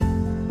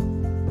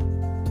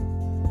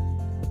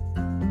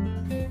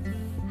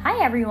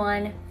Hi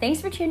everyone, thanks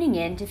for tuning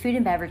in to Food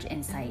and Beverage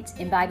Insights,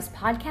 Imbibe's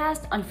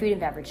podcast on food and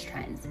beverage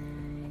trends.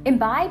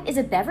 Imbibe is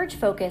a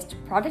beverage-focused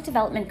product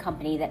development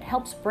company that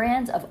helps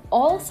brands of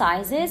all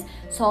sizes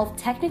solve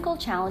technical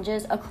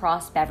challenges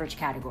across beverage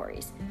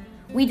categories.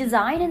 We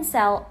design and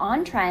sell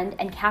on-trend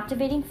and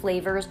captivating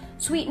flavors,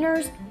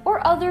 sweeteners,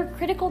 or other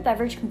critical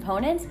beverage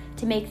components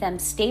to make them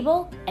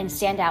stable and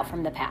stand out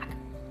from the pack.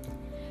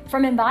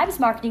 From Imbibe's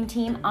marketing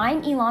team,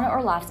 I'm Ilana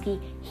Orlovsky,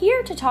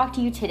 here to talk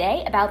to you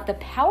today about the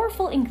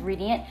powerful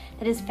ingredient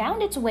that has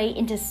found its way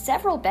into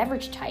several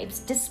beverage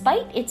types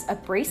despite its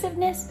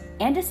abrasiveness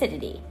and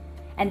acidity,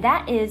 and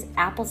that is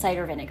apple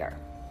cider vinegar.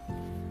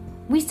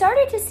 We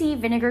started to see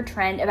vinegar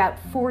trend about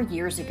 4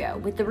 years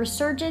ago with the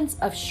resurgence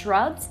of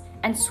shrubs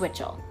and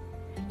switchel.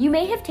 You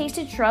may have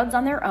tasted shrubs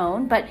on their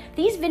own, but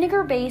these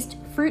vinegar-based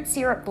fruit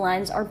syrup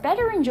blends are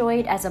better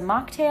enjoyed as a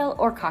mocktail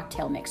or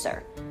cocktail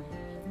mixer.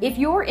 If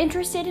you're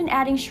interested in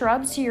adding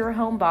shrubs to your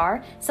home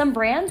bar, some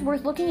brands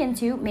worth looking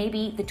into may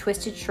be the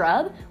Twisted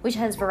Shrub, which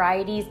has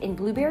varieties in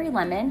blueberry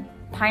lemon,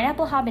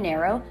 pineapple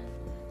habanero,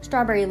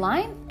 strawberry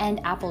lime,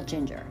 and apple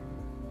ginger.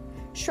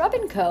 Shrub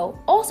 & Co.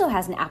 also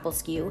has an apple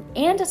SKU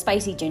and a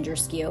spicy ginger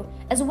SKU,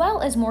 as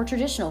well as more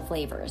traditional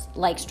flavors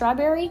like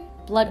strawberry,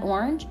 blood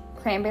orange,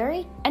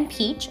 cranberry, and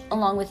peach,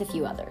 along with a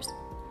few others.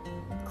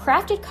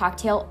 Crafted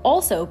Cocktail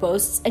also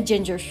boasts a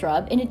ginger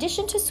shrub in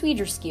addition to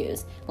sweeter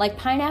SKUs like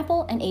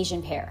pineapple and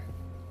Asian pear.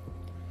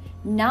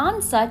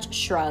 Non-Such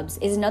Shrubs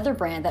is another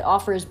brand that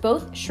offers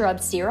both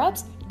shrub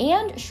syrups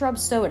and shrub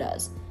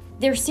sodas.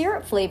 Their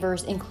syrup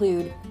flavors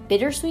include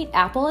bittersweet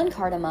apple and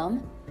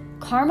cardamom,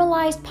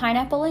 caramelized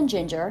pineapple and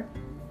ginger,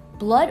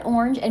 blood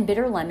orange and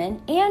bitter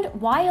lemon, and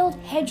wild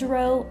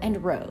hedgerow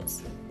and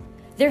rose.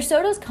 Their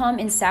sodas come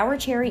in sour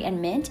cherry and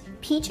mint,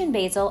 peach and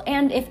basil,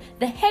 and if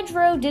the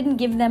hedgerow didn't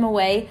give them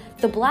away,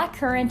 the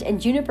blackcurrant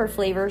and juniper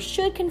flavors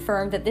should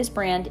confirm that this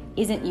brand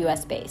isn't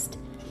US based.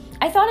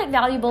 I thought it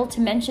valuable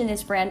to mention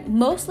this brand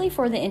mostly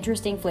for the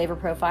interesting flavor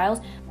profiles,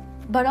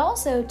 but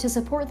also to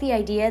support the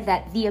idea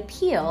that the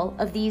appeal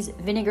of these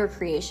vinegar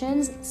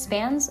creations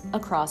spans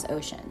across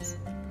oceans.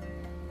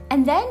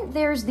 And then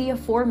there's the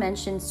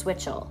aforementioned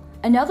switchel,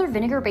 another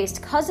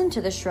vinegar-based cousin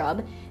to the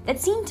shrub that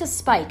seemed to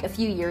spike a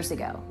few years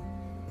ago.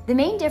 The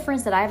main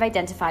difference that I've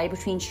identified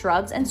between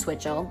shrubs and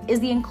switchel is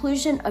the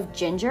inclusion of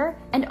ginger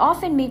and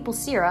often maple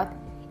syrup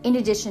in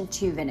addition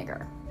to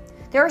vinegar.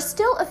 There are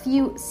still a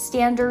few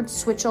standard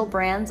switchel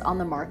brands on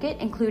the market,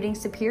 including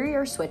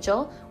Superior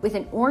Switchel with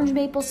an orange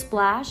maple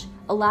splash,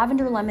 a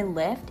lavender lemon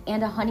lift,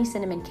 and a honey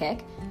cinnamon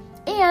kick,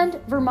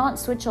 and Vermont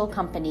Switchel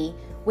Company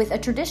with a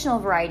traditional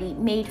variety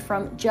made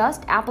from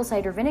just apple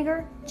cider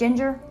vinegar,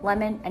 ginger,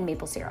 lemon, and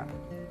maple syrup.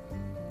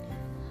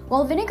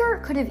 While vinegar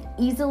could have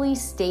easily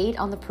stayed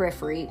on the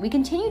periphery, we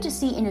continue to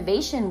see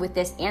innovation with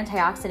this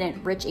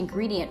antioxidant-rich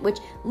ingredient, which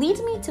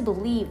leads me to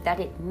believe that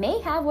it may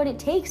have what it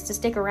takes to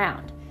stick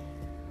around.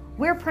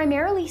 We're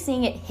primarily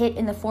seeing it hit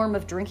in the form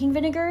of drinking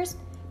vinegars,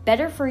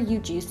 better-for-you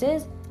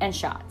juices, and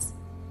shots.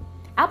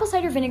 Apple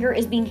cider vinegar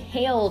is being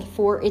hailed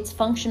for its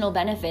functional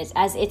benefits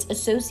as it's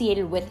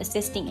associated with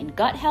assisting in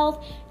gut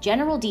health,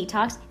 general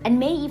detox, and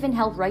may even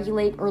help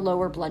regulate or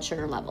lower blood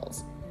sugar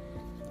levels.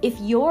 If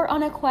you're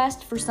on a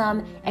quest for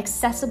some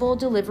accessible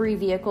delivery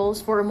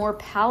vehicles for a more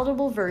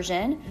palatable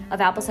version of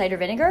apple cider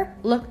vinegar,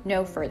 look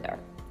no further.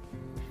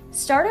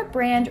 Startup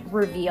brand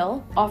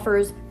Reveal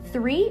offers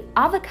 3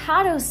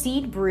 avocado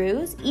seed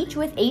brews, each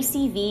with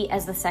ACV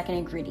as the second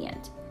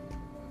ingredient.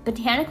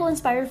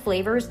 Botanical-inspired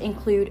flavors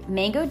include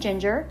mango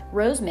ginger,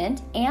 rose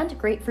mint, and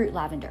grapefruit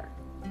lavender.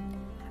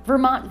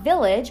 Vermont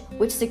Village,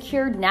 which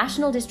secured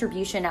national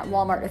distribution at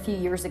Walmart a few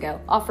years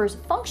ago, offers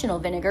functional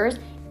vinegars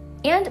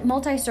and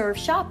multi-serve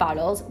shot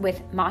bottles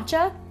with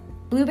matcha,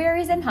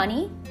 blueberries and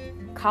honey,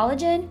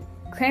 collagen,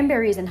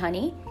 cranberries and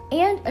honey,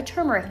 and a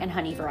turmeric and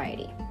honey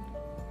variety.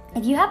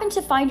 If you happen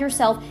to find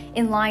yourself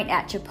in line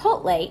at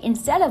Chipotle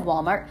instead of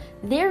Walmart,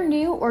 their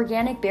new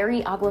organic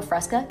berry agua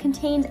fresca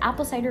contains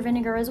apple cider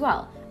vinegar as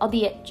well,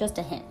 albeit just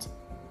a hint.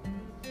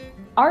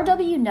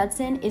 R.W.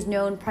 Knudsen is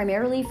known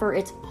primarily for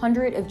its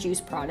 100 of juice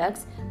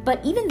products,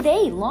 but even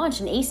they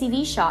launched an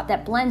ACV shot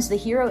that blends the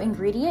hero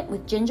ingredient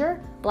with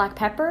ginger, black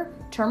pepper,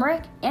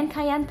 turmeric, and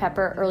cayenne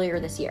pepper earlier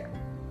this year.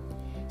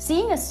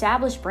 Seeing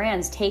established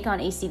brands take on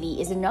ACV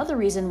is another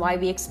reason why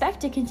we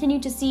expect to continue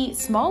to see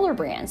smaller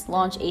brands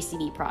launch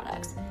ACV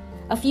products.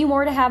 A few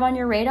more to have on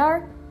your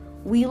radar.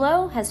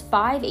 Welo has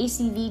 5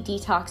 ACV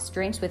detox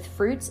drinks with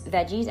fruits,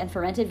 veggies, and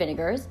fermented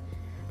vinegars.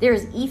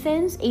 There's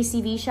Ethan's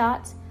ACV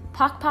shots,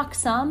 Pak Pak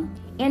Sum,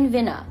 and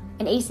Vinna,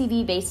 an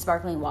ACV-based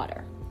sparkling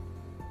water.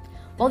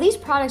 While these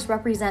products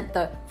represent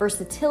the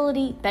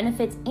versatility,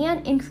 benefits,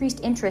 and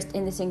increased interest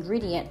in this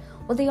ingredient,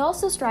 what they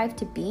also strive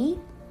to be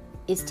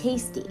is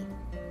tasty.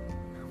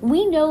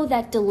 We know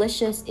that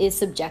delicious is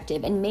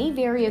subjective and may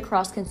vary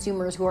across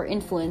consumers who are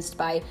influenced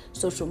by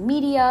social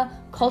media,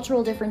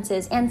 cultural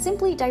differences, and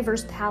simply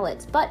diverse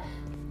palates, but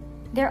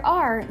there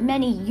are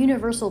many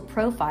universal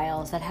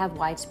profiles that have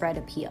widespread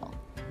appeal.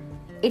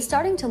 It's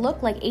starting to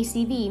look like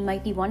ACV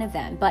might be one of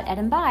them, but at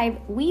Imbibe,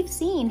 we've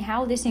seen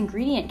how this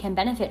ingredient can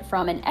benefit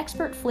from an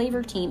expert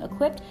flavor team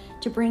equipped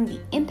to bring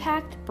the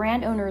impact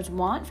brand owners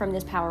want from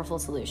this powerful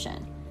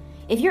solution.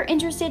 If you're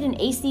interested in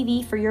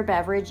ACV for your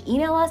beverage,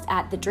 email us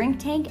at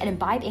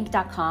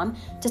thedrinktank@imbibeinc.com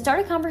to start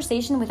a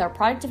conversation with our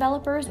product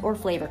developers or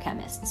flavor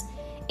chemists.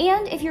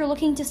 And if you're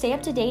looking to stay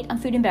up to date on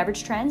food and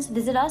beverage trends,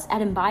 visit us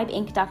at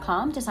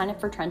imbibeinc.com to sign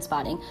up for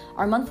Trendspotting,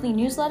 our monthly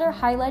newsletter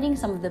highlighting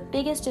some of the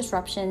biggest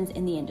disruptions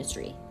in the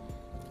industry.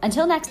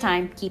 Until next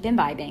time, keep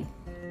imbibing.